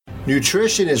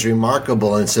Nutrition is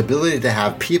remarkable in its ability to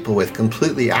have people with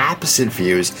completely opposite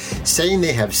views saying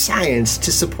they have science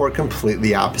to support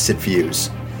completely opposite views.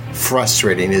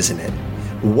 Frustrating, isn't it?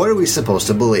 What are we supposed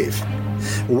to believe?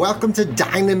 Welcome to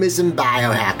Dynamism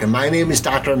Biohacker. My name is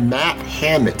Dr. Matt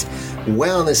Hammett,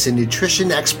 wellness and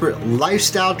nutrition expert,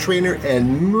 lifestyle trainer,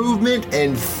 and movement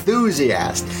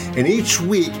enthusiast. And each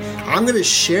week, I'm going to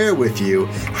share with you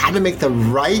how to make the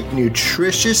right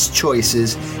nutritious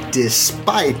choices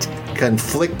despite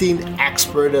conflicting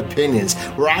expert opinions,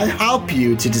 where I help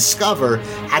you to discover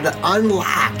how to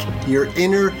unlock your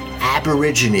inner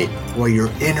aborigine or your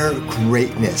inner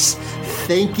greatness.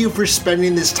 Thank you for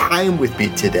spending this time with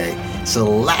me today. So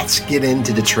let's get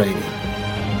into the training.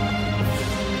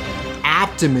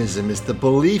 Optimism is the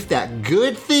belief that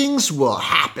good things will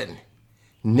happen.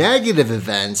 Negative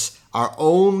events are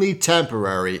only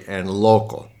temporary and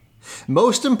local.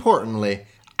 Most importantly,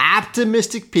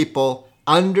 optimistic people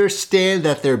understand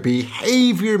that their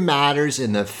behavior matters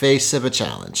in the face of a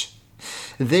challenge.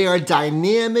 They are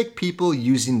dynamic people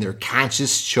using their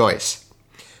conscious choice.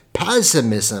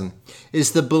 Pessimism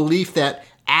is the belief that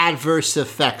adverse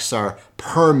effects are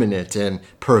permanent and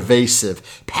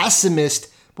pervasive. Pessimists,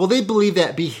 they believe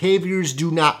that behaviors do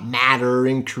not matter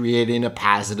in creating a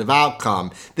positive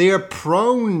outcome. They are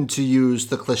prone to use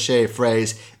the cliche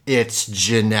phrase, "it's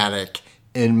genetic,"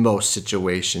 in most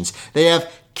situations. They have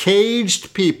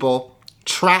caged people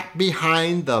trapped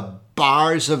behind the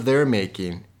bars of their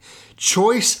making.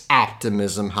 Choice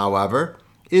optimism, however,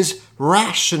 is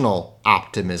rational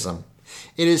optimism.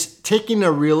 It is taking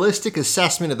a realistic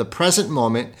assessment of the present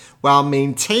moment while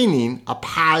maintaining a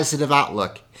positive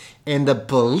outlook and the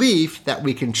belief that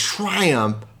we can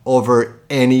triumph over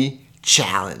any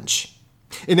challenge.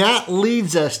 And that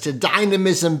leads us to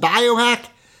Dynamism Biohack,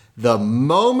 the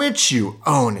moment you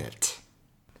own it.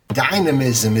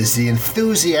 Dynamism is the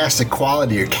enthusiastic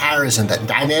quality or charism that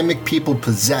dynamic people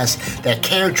possess that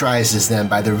characterizes them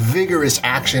by their vigorous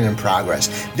action and progress.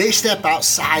 They step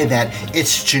outside that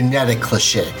 "it's genetic"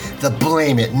 cliche, the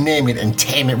blame it, name it, and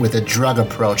tame it with a drug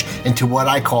approach into what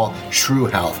I call true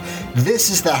health. This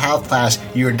is the health class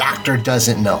your doctor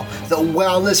doesn't know, the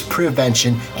wellness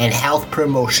prevention and health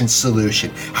promotion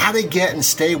solution, how to get and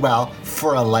stay well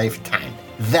for a lifetime.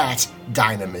 That's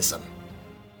dynamism.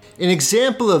 An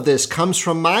example of this comes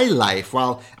from my life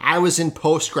while I was in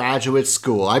postgraduate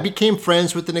school. I became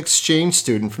friends with an exchange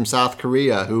student from South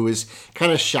Korea who was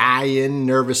kind of shy and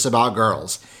nervous about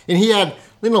girls. And he had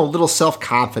little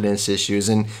self-confidence issues.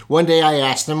 And one day I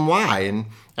asked him why. And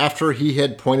after he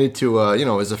had pointed to,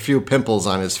 a few pimples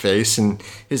on his face, and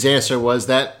his answer was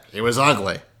that he was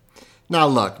ugly. Now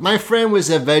look, my friend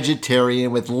was a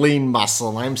vegetarian with lean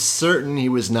muscle. I'm certain he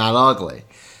was not ugly.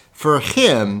 For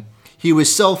him, he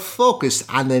was so focused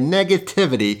on the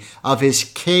negativity of his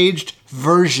caged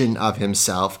version of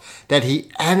himself that he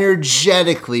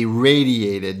energetically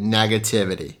radiated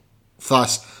negativity,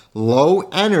 thus low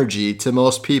energy to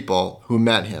most people who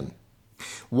met him.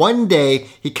 One day,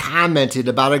 he commented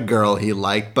about a girl he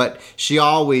liked, but she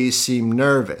always seemed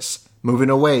nervous,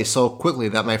 moving away so quickly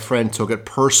that my friend took it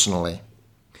personally.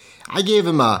 I gave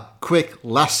him a quick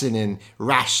lesson in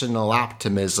rational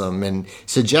optimism and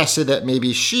suggested that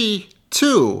maybe she,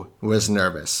 too, was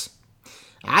nervous.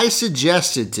 I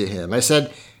suggested to him, I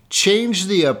said, change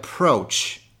the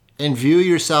approach and view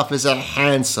yourself as a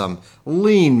handsome,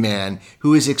 lean man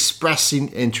who is expressing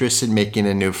interest in making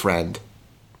a new friend.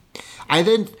 I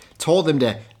then told him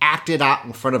to act it out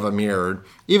in front of a mirror,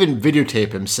 even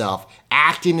videotape himself,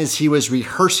 acting as he was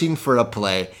rehearsing for a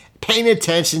play, paying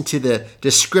attention to the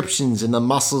descriptions and the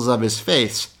muscles of his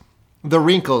face, the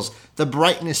wrinkles, the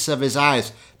brightness of his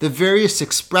eyes, the various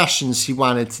expressions he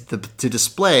wanted to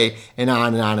display, and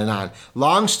on and on and on.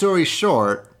 Long story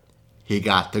short, he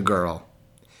got the girl.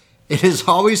 It is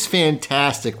always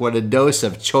fantastic what a dose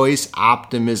of choice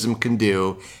optimism can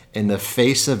do in the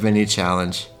face of any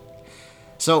challenge.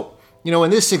 So,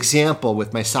 in this example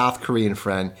with my South Korean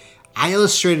friend, I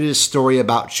illustrated a story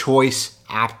about choice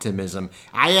optimism.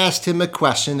 I asked him a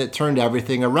question that turned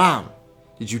everything around.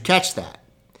 Did you catch that?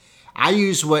 I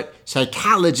use what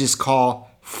psychologists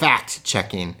call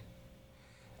fact-checking.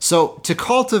 So to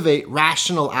cultivate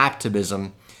rational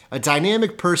optimism, a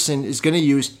dynamic person is going to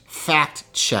use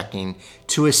fact-checking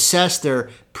to assess their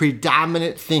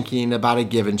predominant thinking about a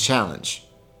given challenge.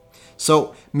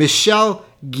 So Michelle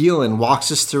Gillen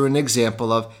walks us through an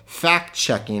example of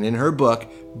fact-checking in her book,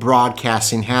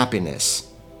 Broadcasting Happiness.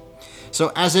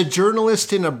 So, as a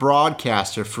journalist and a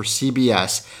broadcaster for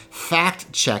CBS,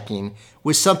 fact-checking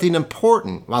was something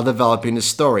important while developing the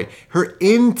story. Her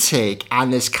intake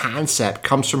on this concept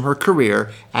comes from her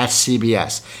career at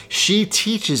CBS. She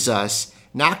teaches us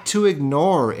not to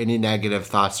ignore any negative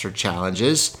thoughts or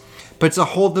challenges, but to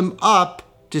hold them up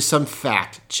to some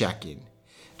fact-checking,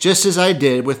 just as I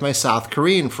did with my South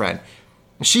Korean friend.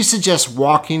 She suggests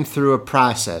walking through a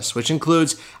process, which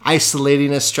includes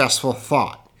isolating a stressful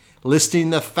thought,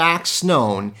 listing the facts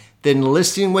known, then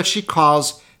listing what she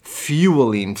calls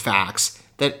fueling facts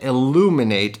that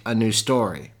illuminate a new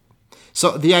story.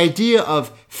 So the idea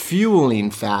of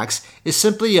fueling facts is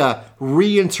simply a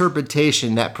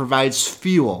reinterpretation that provides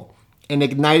fuel and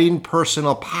igniting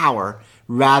personal power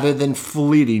rather than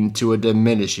fleeting to a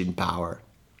diminishing power.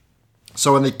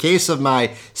 So in the case of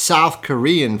my South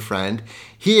Korean friend,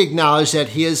 he acknowledged that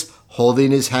he is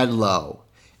holding his head low,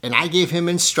 and I gave him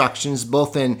instructions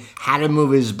both in how to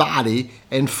move his body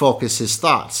and focus his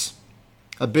thoughts.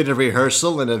 A bit of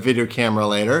rehearsal and a video camera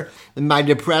later, my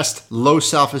depressed, low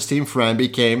self-esteem friend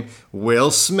became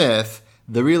Will Smith,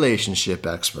 the relationship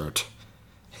expert.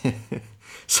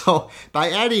 So by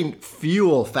adding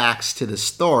fuel facts to the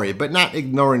story, but not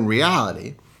ignoring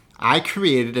reality, I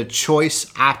created a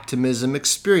choice optimism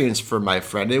experience for my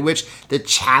friend in which the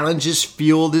challenges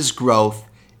fueled his growth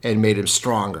and made him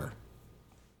stronger.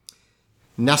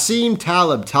 Nassim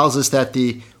Taleb tells us that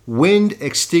the wind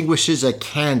extinguishes a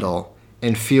candle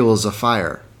and fuels a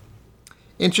fire.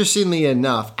 Interestingly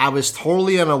enough, I was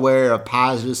totally unaware of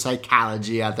positive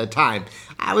psychology at the time.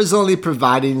 I was only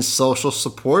providing social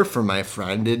support for my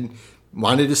friend and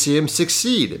wanted to see him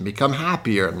succeed and become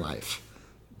happier in life.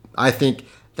 I think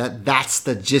that's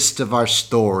the gist of our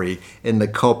story in the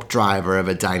Cope driver of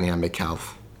a dynamic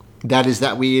health. That is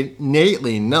that we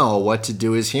innately know what to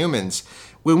do as humans.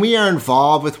 When we are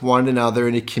involved with one another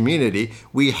in a community,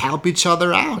 we help each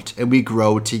other out and we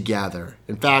grow together.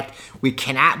 In fact, we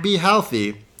cannot be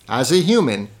healthy as a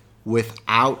human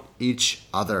without each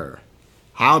other.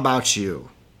 How about you?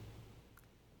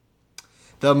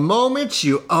 The moment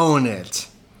you own it.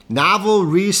 Novel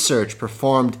research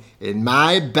performed in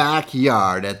my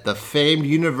backyard at the famed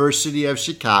University of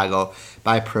Chicago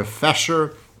by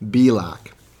Professor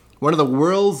Belak, one of the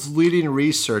world's leading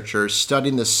researchers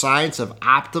studying the science of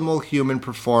optimal human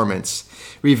performance,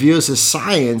 reveals the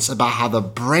science about how the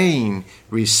brain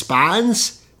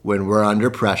responds when we're under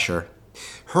pressure.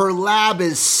 Her lab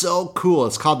is so cool.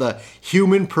 It's called the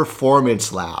Human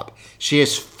Performance Lab. She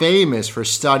is famous for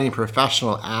studying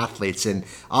professional athletes and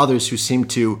others who seem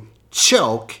to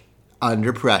choke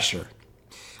under pressure.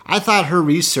 I thought her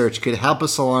research could help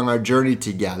us along our journey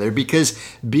together because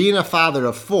being a father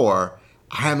of 4,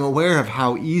 I am aware of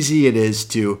how easy it is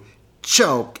to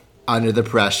choke under the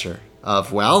pressure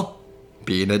of, well,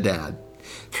 being a dad.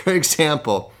 For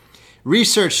example,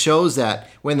 research shows that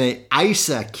when they ice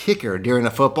a kicker during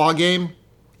a football game,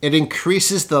 it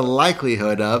increases the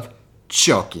likelihood of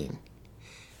choking.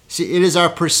 See, it is our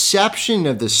perception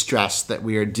of the stress that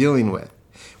we are dealing with,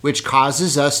 which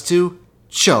causes us to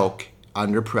choke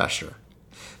under pressure.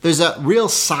 There's a real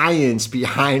science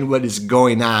behind what is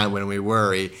going on when we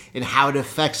worry and how it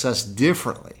affects us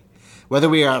differently. Whether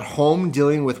we are at home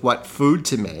dealing with what food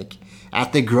to make,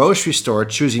 at the grocery store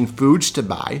choosing foods to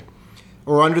buy,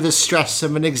 or under the stress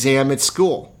of an exam at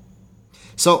school.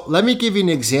 So let me give you an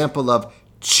example of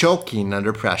choking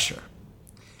under pressure.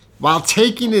 While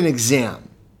taking an exam,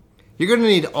 you're going to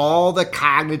need all the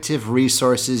cognitive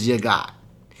resources you got.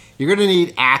 You're going to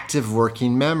need active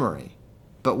working memory.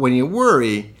 But when you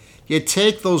worry, you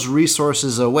take those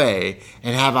resources away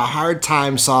and have a hard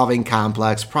time solving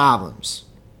complex problems.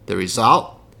 The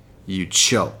result? You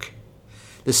choke.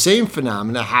 The same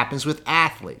phenomena happens with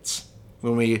athletes.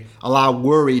 When we allow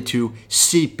worry to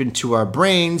seep into our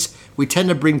brains, we tend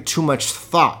to bring too much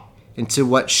thought into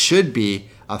what should be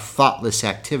a thoughtless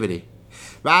activity.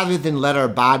 Rather than let our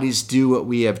bodies do what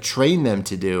we have trained them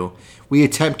to do, we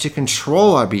attempt to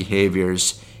control our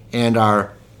behaviors and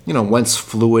our, once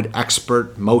fluid,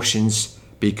 expert motions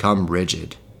become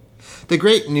rigid. The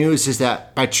great news is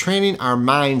that by training our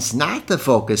minds not to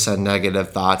focus on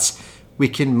negative thoughts, we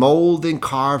can mold and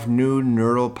carve new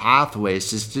neural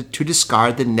pathways to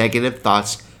discard the negative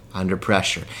thoughts under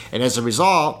pressure. And as a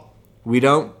result, we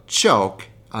don't choke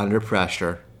under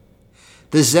pressure.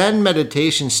 The Zen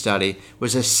meditation study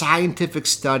was a scientific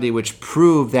study which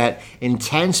proved that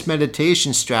intense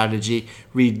meditation strategy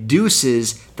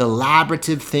reduces the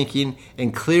elaborative thinking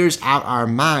and clears out our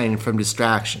mind from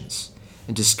distractions.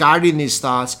 And discarding these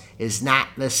thoughts is not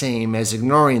the same as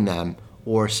ignoring them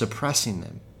or suppressing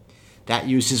them. That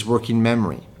uses working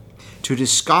memory. To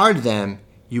discard them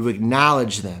you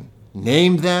acknowledge them,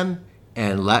 name them,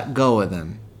 and let go of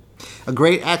them. A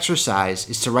great exercise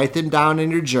is to write them down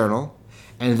in your journal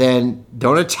and then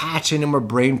don't attach any more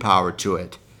brain power to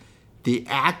it. The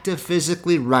act of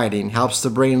physically writing helps the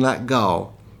brain let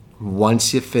go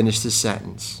once you finish the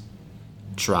sentence.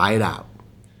 Try it out.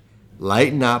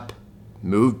 Lighten up,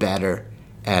 move better,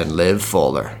 and live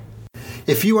fuller.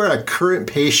 If you are a current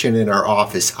patient in our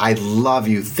office, I love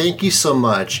you. Thank you so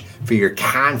much for your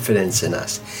confidence in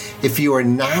us. If you are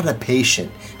not a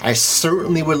patient, I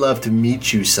certainly would love to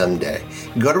meet you someday.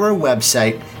 Go to our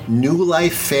website,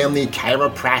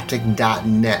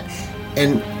 newlifefamilychiropractic.net.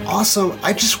 And also,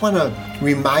 I just want to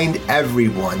remind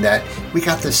everyone that we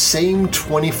got the same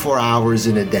 24 hours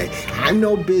in a day. I'm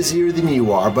no busier than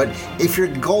you are, but if your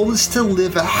goal is to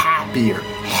live a happier,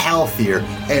 healthier,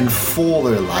 and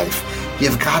fuller life,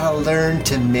 you've got to learn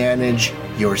to manage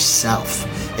yourself.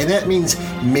 And that means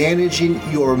managing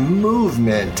your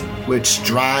movement, which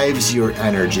drives your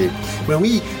energy. When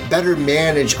we better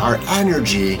manage our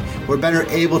energy, we're better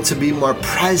able to be more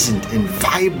present and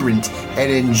vibrant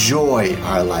and enjoy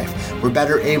our life. We're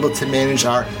better able to manage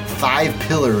our 5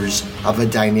 pillars of a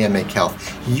dynamic health.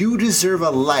 You deserve a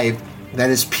life that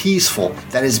is peaceful,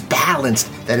 that is balanced,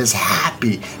 that is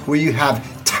happy, where you have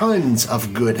tons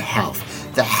of good health.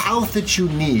 The health that you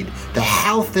need, the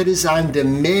health that is on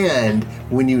demand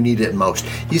when you need it most.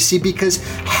 You see, because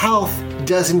health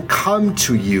doesn't come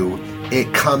to you,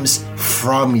 it comes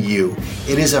from you.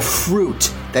 It is a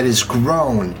fruit that is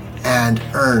grown and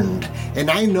earned. And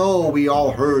I know we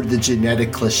all heard the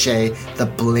genetic cliche, the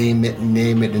blame it,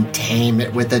 name it, and tame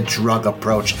it with a drug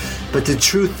approach. But the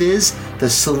truth is, the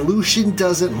solution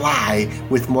doesn't lie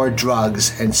with more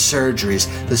drugs and surgeries.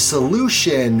 The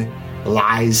solution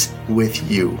lies with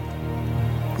you.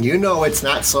 You know, it's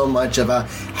not so much of a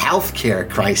healthcare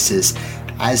crisis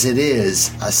as it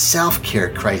is a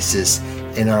self-care crisis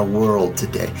in our world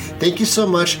today. Thank you so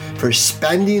much for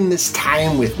spending this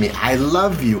time with me. I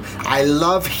love you. I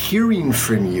love hearing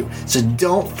from you. So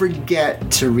don't forget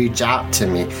to reach out to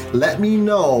me. Let me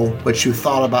know what you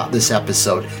thought about this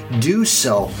episode. Do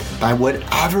so by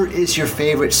whatever is your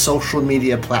favorite social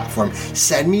media platform.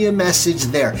 Send me a message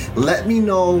there. Let me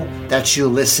know that you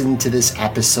listened to this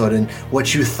episode and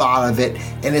what you thought of it.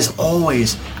 And as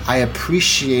always, I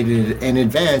appreciate it in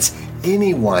advance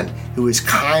anyone who is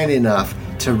kind enough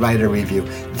to write a review.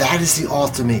 That is the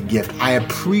ultimate gift. I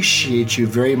appreciate you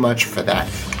very much for that.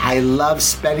 I love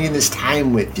spending this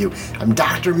time with you. I'm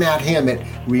Dr. Matt Hammett,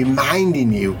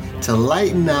 reminding you to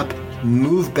lighten up,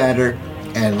 move better,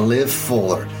 and live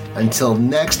fuller. Until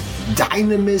next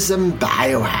Dynamism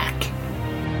Biohack.